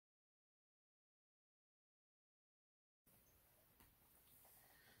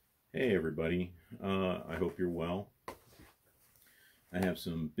Hey everybody, I hope you're well. I have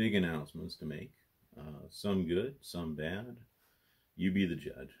some big announcements to make, some good, some bad. You be the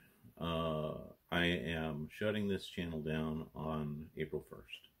judge. I am shutting this channel down on April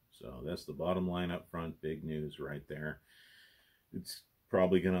 1st. So that's the bottom line up front, big news right there. It's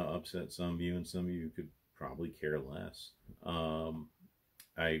probably going to upset some of you, and some of you could probably care less.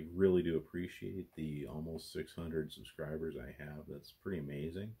 I really do appreciate the almost 600 subscribers I have. That's pretty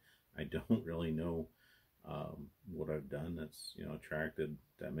amazing. I don't really know what I've done that's attracted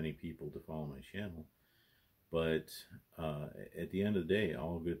that many people to follow my channel, but at the end of the day,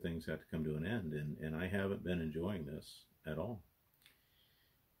 all good things have to come to an end, and I haven't been enjoying this at all.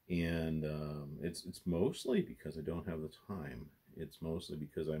 And it's mostly because I don't have the time. It's mostly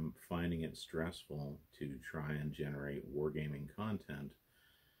because I'm finding it stressful to try and generate wargaming content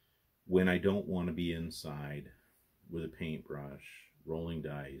when I don't want to be inside with a paintbrush, rolling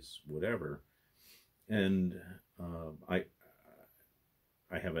dice, whatever. And I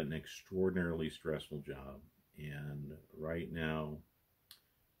have an extraordinarily stressful job, and right now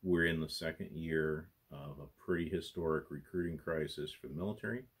we're in the second year of a pretty historic recruiting crisis for the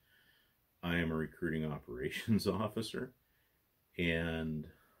military. I am a recruiting operations officer, and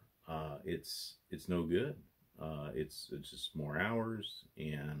it's no good. It's just more hours,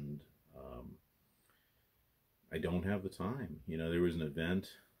 and I don't have the time. There was an event,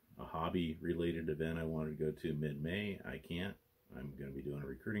 a hobby-related event I wanted to go to mid-May. I can't. I'm going to be doing a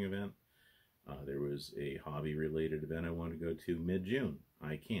recruiting event. There was a hobby-related event I wanted to go to mid-June.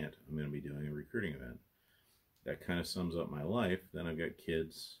 I can't. I'm going to be doing a recruiting event. That kind of sums up my life. Then I've got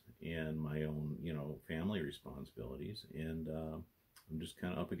kids and my own, family responsibilities, and I'm just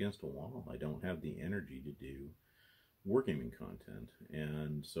kind of up against a wall. I don't have the energy to do wargaming content,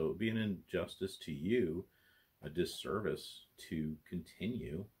 and so it'd be an injustice to you, a disservice to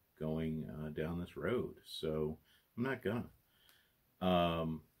continue going down this road. So I'm not gonna.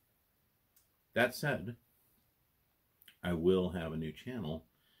 That said, I will have a new channel.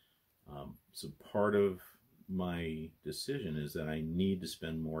 So part of my decision is that I need to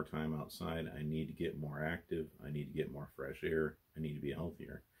spend more time outside. I need to get more active. I need to get more fresh air. I need to be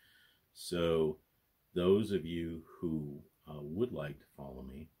healthier. So those of you who would like to follow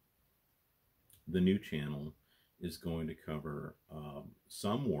me, the new channel is going to cover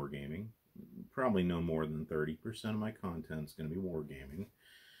some wargaming. Probably no more than 30% of my content is going to be wargaming.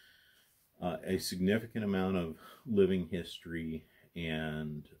 A significant amount of living history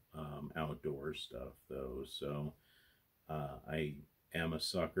and outdoor stuff, though. So I am a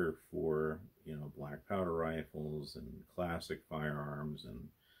sucker for black powder rifles and classic firearms and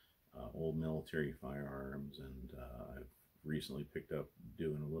old military firearms, and I've recently picked up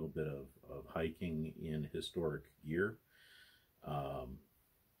doing a little bit of hiking in historic gear.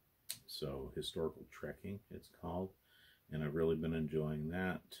 So historical trekking, it's called, and I've really been enjoying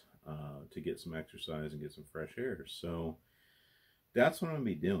that to get some exercise and get some fresh air. So that's what I'm going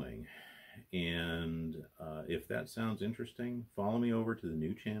to be doing. And if that sounds interesting, follow me over to the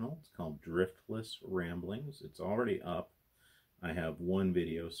new channel. It's called Driftless Ramblings. It's already up. I have one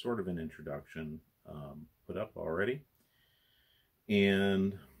video, sort of an introduction, put up already.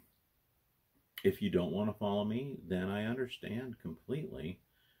 And if you don't want to follow me, then I understand completely.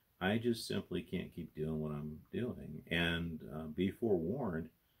 I just simply can't keep doing what I'm doing. And be forewarned,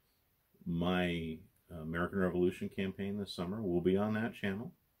 my American Revolution campaign this summer will be on that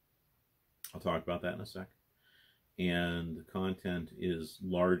channel. I'll talk about that in a second. And the content is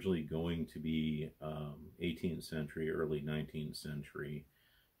largely going to be 18th century, early 19th century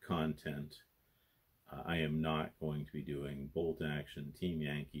content. I am not going to be doing bolt action, Team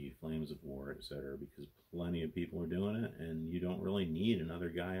Yankee, Flames of War, etc., because plenty of people are doing it, and you don't really need another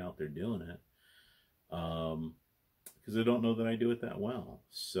guy out there doing it, because I don't know that I do it that well.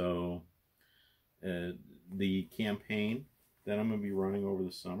 So the campaign that I'm going to be running over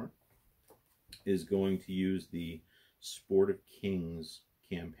the summer is going to use the Sport of Kings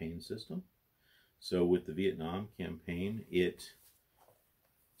campaign system. So with the Vietnam campaign, it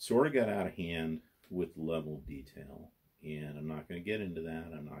sort of got out of hand with the level of detail, and I'm not going to get into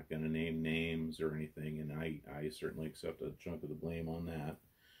that. I'm not going to name names or anything, and I certainly accept a chunk of the blame on that.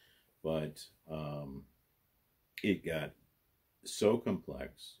 But it got so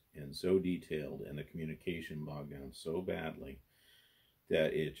complex and so detailed, and the communication bogged down so badly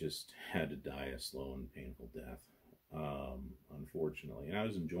that it just had to die a slow and painful death, unfortunately. And I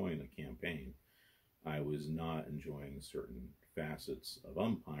was enjoying the campaign. I was not enjoying certain facets of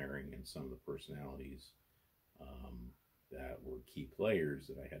umpiring and some of the personalities that were key players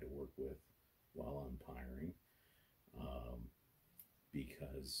that I had to work with while umpiring,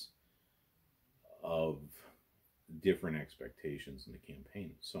 because of different expectations in the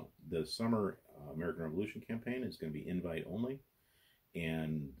campaign. So the summer American Revolution campaign is going to be invite only,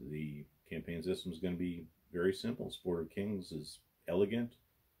 and the campaign system is going to be very simple. Sport of Kings is elegant,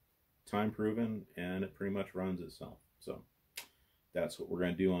 time proven, and it pretty much runs itself. So that's what we're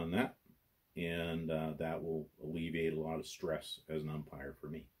going to do on that, and that will alleviate a lot of stress as an umpire for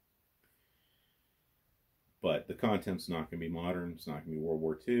me. But the content's not going to be modern. It's not going to be World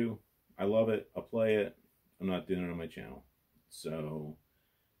War II. I love it. I'll play it. I'm not doing it on my channel. So,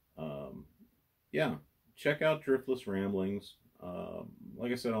 yeah, check out Driftless Ramblings.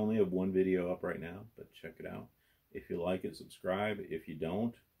 Like I said, I only have one video up right now, but check it out. If you like it, subscribe. If you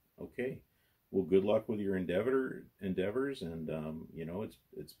don't, okay. Well, good luck with your endeavors, and you know,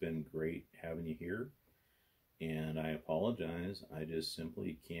 it's been great having you here. And I apologize. I just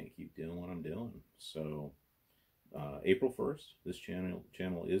simply can't keep doing what I'm doing. So, April 1st, this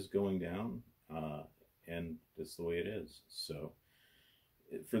channel is going down, and that's the way it is. So,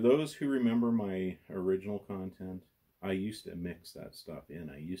 for those who remember my original content, I used to mix that stuff in.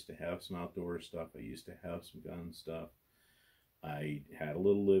 I used to have some outdoor stuff. I used to have some gun stuff. I had a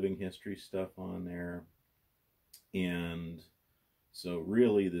little living history stuff on there. And so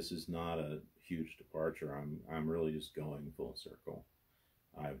really, this is not a huge departure. I'm really just going full circle.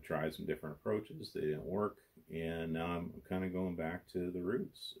 I've tried some different approaches. They didn't work. And now I'm kind of going back to the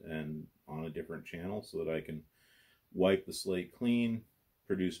roots and on a different channel so that I can wipe the slate clean,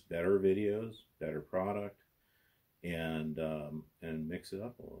 produce better videos, better product, and mix it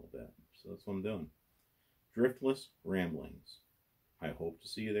up a little bit. So that's what I'm doing. Driftless Ramblings. I hope to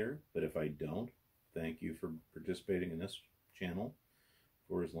see you there, but if I don't, thank you for participating in this channel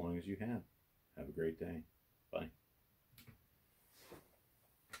for as long as you have. Have a great day. Bye.